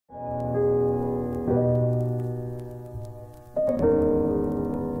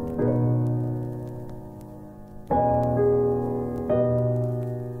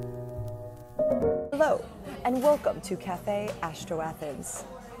welcome to Café Astroathens.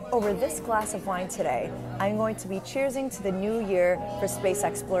 Over this glass of wine today, I'm going to be cheersing to the new year for space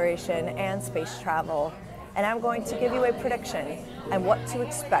exploration and space travel. And I'm going to give you a prediction and what to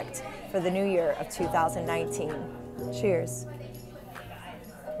expect for the new year of 2019. Cheers.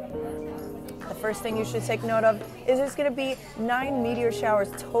 The first thing you should take note of is there's going to be 9 meteor showers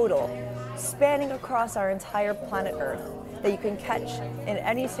total, spanning across our entire planet Earth, that you can catch in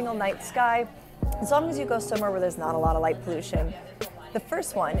any single night sky, as long as you go somewhere where there's not a lot of light pollution. The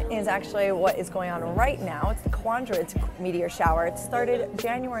first one is actually what is going on right now. It's the Quadrant meteor shower. It started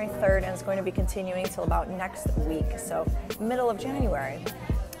January 3rd and it's going to be continuing till about next week, so middle of January.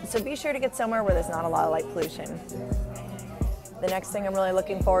 So be sure to get somewhere where there's not a lot of light pollution. The next thing I'm really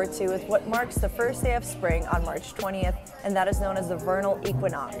looking forward to is what marks the first day of spring on March 20th, and that is known as the vernal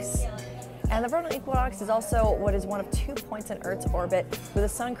equinox. And the vernal equinox is also what is one of 2 points in Earth's orbit where the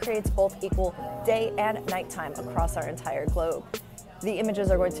sun creates both equal day and nighttime across our entire globe. The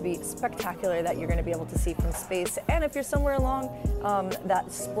images are going to be spectacular that you're going to be able to see from space, and if you're somewhere along that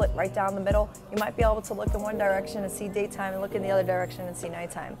split right down the middle, you might be able to look in one direction and see daytime and look in the other direction and see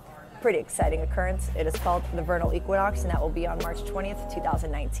nighttime. Pretty exciting occurrence. It is called the vernal equinox, and that will be on March 20th,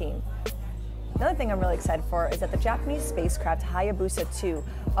 2019. Another thing I'm really excited for is that the Japanese spacecraft Hayabusa 2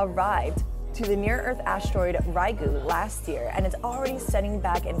 arrived to the near-Earth asteroid Ryugu last year, and it's already sending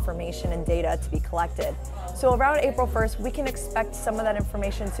back information and data to be collected. So around April 1st, we can expect some of that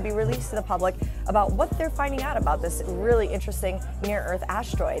information to be released to the public about what they're finding out about this really interesting near-Earth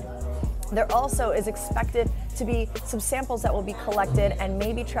asteroid. There also is expected to be some samples that will be collected and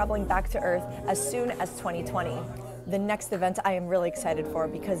maybe traveling back to Earth as soon as 2020. The next event I am really excited for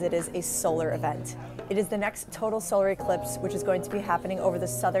because it is a solar event. It is the next total solar eclipse, which is going to be happening over the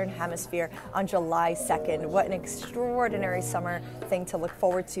southern hemisphere on July 2nd. What an extraordinary summer thing to look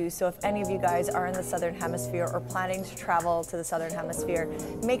forward to. So if any of you guys are in the southern hemisphere or planning to travel to the southern hemisphere,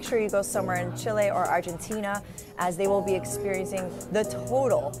 make sure you go somewhere in Chile or Argentina, as they will be experiencing the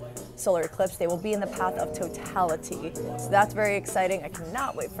total solar eclipse. They will be in the path of totality. So that's very exciting. I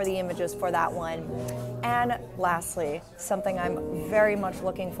cannot wait for the images for that one. And lastly, something I'm very much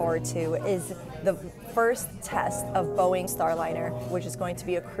looking forward to is the first test of Boeing Starliner, which is going to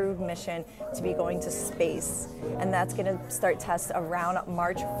be a crewed mission to be going to space. And that's going to start tests around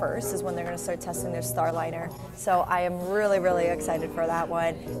March 1st is when they're going to start testing their Starliner. So I am really, really excited for that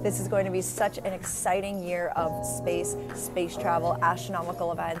one. This is going to be such an exciting year of space travel,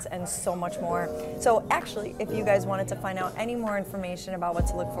 astronomical events, and so much more. So actually, if you guys wanted to find out any more information about what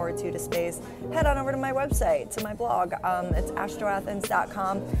to look forward to space, head on over to my website, to my blog. It's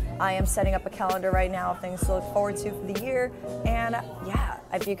astroathens.com. I am setting up a calendar right now of things to look forward to for the year. And yeah,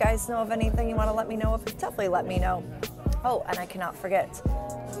 if you guys know of anything you want to let me know of, definitely let me know. Oh, and I cannot forget,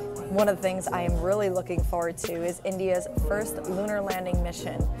 one of the things I am really looking forward to is India's first lunar landing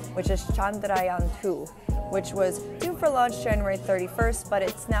mission, which is Chandrayaan-2, which was due for launch January 31st, but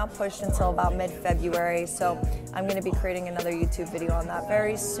it's now pushed until about mid-February. So I'm going to be creating another YouTube video on that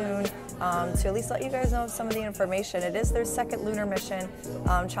very soon to at least let you guys know some of the information. It is their second lunar mission.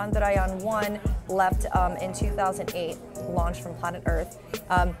 Chandrayaan-1 left in 2008, launched from planet Earth.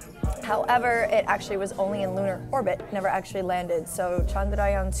 However, it actually was only in lunar orbit, never actually landed. So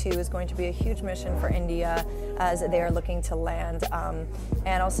Chandrayaan-2 is going to be a huge mission for India as they are looking to land.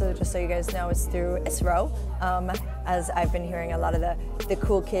 And also, just so you guys know, it's through ISRO, as I've been hearing a lot of the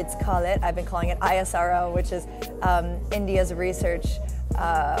cool kids call it. I've been calling it ISRO, which is India's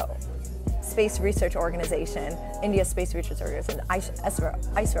space research organization, India's space research organization,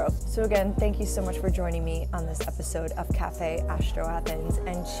 ISRO. So again, thank you so much for joining me on this episode of Café Astroathens,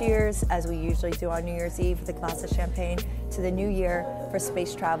 and cheers, as we usually do on New Year's Eve with a glass of champagne, to the new year for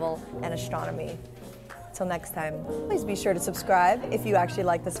space travel and astronomy. Till next time, please be sure to subscribe if you actually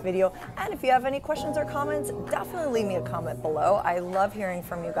like this video, and if you have any questions or comments, definitely leave me a comment below. I love hearing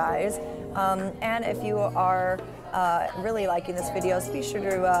from you guys, and if you are really liking this video, be sure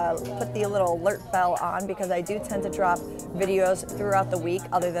to put the little alert bell on, because I do tend to drop videos throughout the week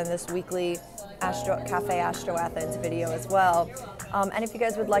other than this weekly Café Astroathens video as well. And if you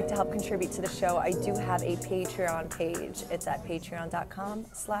guys would like to help contribute to the show, I do have a Patreon page. It's at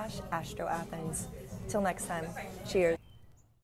patreon.com/Astroathens. Till next time, cheers.